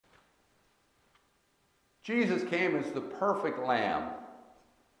Jesus came as the perfect lamb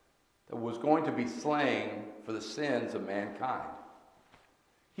that was going to be slain for the sins of mankind.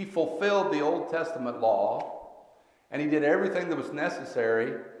 He fulfilled the Old Testament law, and he did everything that was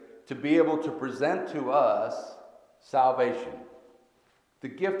necessary to be able to present to us salvation. The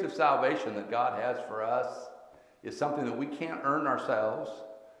gift of salvation that God has for us is something that we can't earn ourselves.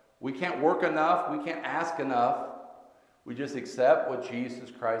 We can't work enough. We can't ask enough. We just accept what Jesus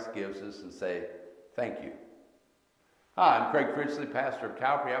Christ gives us and say, thank you. Hi, I'm Craig Fritchley, pastor of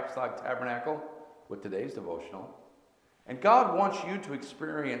Calvary Apostolic Tabernacle, with today's devotional. And God wants you to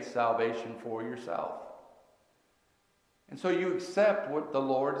experience salvation for yourself. And so you accept what the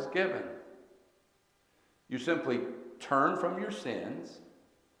Lord has given. You simply turn from your sins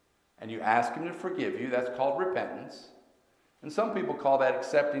and you ask him to forgive you. That's called repentance. And some people call that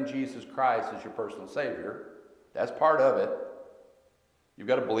accepting Jesus Christ as your personal Savior. That's part of it. You've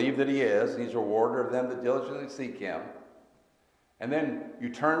got to believe that he is. He's a rewarder of them that diligently seek him. And then you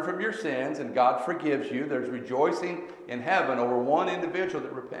turn from your sins and God forgives you. There's rejoicing in heaven over one individual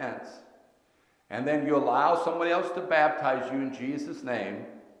that repents. And then you allow somebody else to baptize you in Jesus' name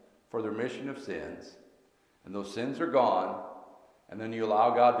for the remission of sins. And those sins are gone. And then you allow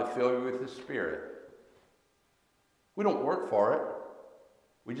God to fill you with his Spirit. We don't work for it.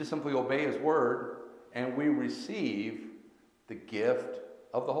 We just simply obey his word and we receive the gift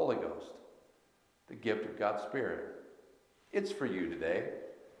of the Holy Ghost, the gift of God's Spirit. It's for you today,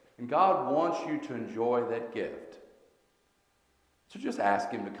 and God wants you to enjoy that gift. So just ask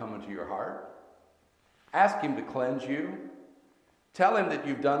him to come into your heart. Ask him to cleanse you. Tell him that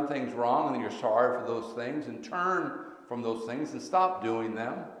you've done things wrong and that you're sorry for those things, and turn from those things and stop doing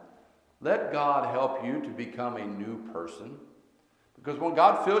them. Let God help you to become a new person. Because when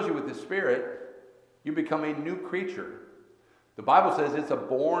God fills you with his Spirit, you become a new creature. The Bible says it's a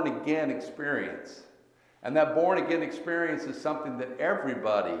born-again experience. And that born-again experience is something that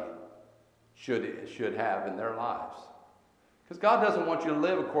everybody should have in their lives. Because God doesn't want you to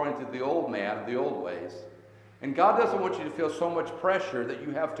live according to the old man, the old ways. And God doesn't want you to feel so much pressure that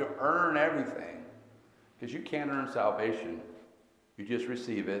you have to earn everything. Because you can't earn salvation. You just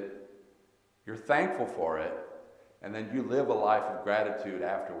receive it. You're thankful for it. And then you live a life of gratitude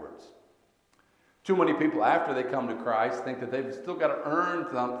afterwards. Too many people, after they come to Christ, think that they've still got to earn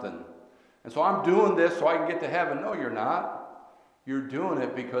something. And so I'm doing this so I can get to heaven. No, you're not. You're doing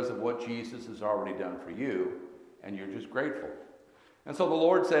it because of what Jesus has already done for you, and you're just grateful. And so the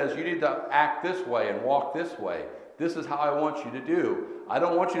Lord says, you need to act this way and walk this way. This is how I want you to do. I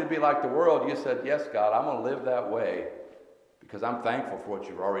don't want you to be like the world. You said, yes, God, I'm going to live that way because I'm thankful for what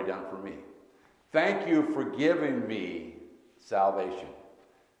you've already done for me. Thank you for giving me salvation.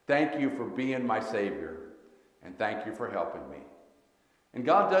 Thank you for being my Savior, and thank you for helping me. And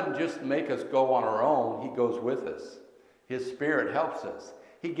God doesn't just make us go on our own. He goes with us. His Spirit helps us.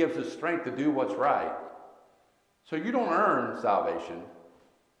 He gives us strength to do what's right. So you don't earn salvation.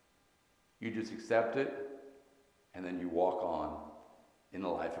 You just accept it, and then you walk on in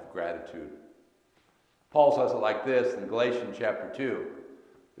a life of gratitude. Paul says it like this in Galatians chapter 2.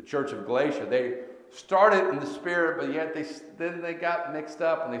 The church of Galatia, they started in the Spirit, but yet then they got mixed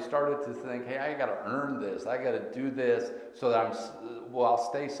up and they started to think, hey, I got to earn this. I got to do this so that I'll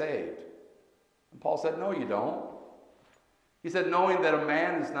stay saved. And Paul said, no, you don't. He said, knowing that a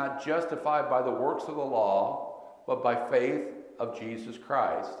man is not justified by the works of the law, but by faith of Jesus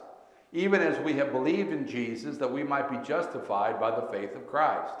Christ, even as we have believed in Jesus, that we might be justified by the faith of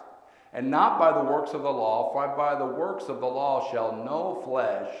Christ, and not by the works of the law, for by the works of the law shall no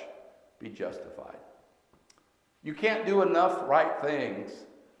flesh be justified. You can't do enough right things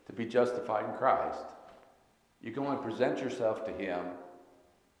to be justified in Christ. You can only present yourself to him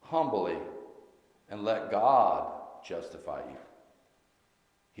humbly and let God justify you.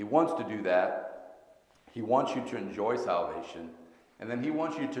 He wants to do that. He wants you to enjoy salvation, and then he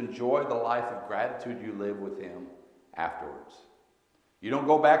wants you to enjoy the life of gratitude you live with him afterwards. You don't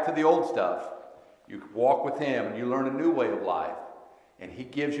go back to the old stuff. You walk with him and you learn a new way of life. And he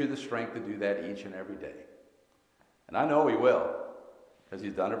gives you the strength to do that each and every day. And I know he will, because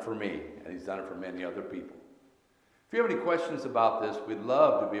he's done it for me, and he's done it for many other people. If you have any questions about this, we'd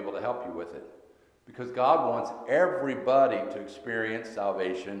love to be able to help you with it, because God wants everybody to experience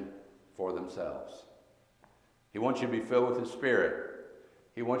salvation for themselves. He wants you to be filled with his Spirit.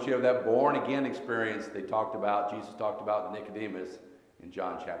 He wants you to have that born-again experience Jesus talked about to Nicodemus in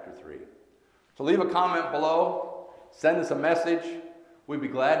John chapter 3. So leave a comment below. Send us a message. We'd be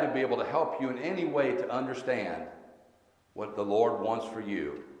glad to be able to help you in any way to understand what the Lord wants for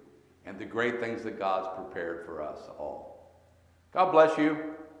you and the great things that God's prepared for us all. God bless you.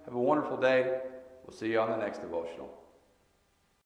 Have a wonderful day, We'll see you on the next devotional.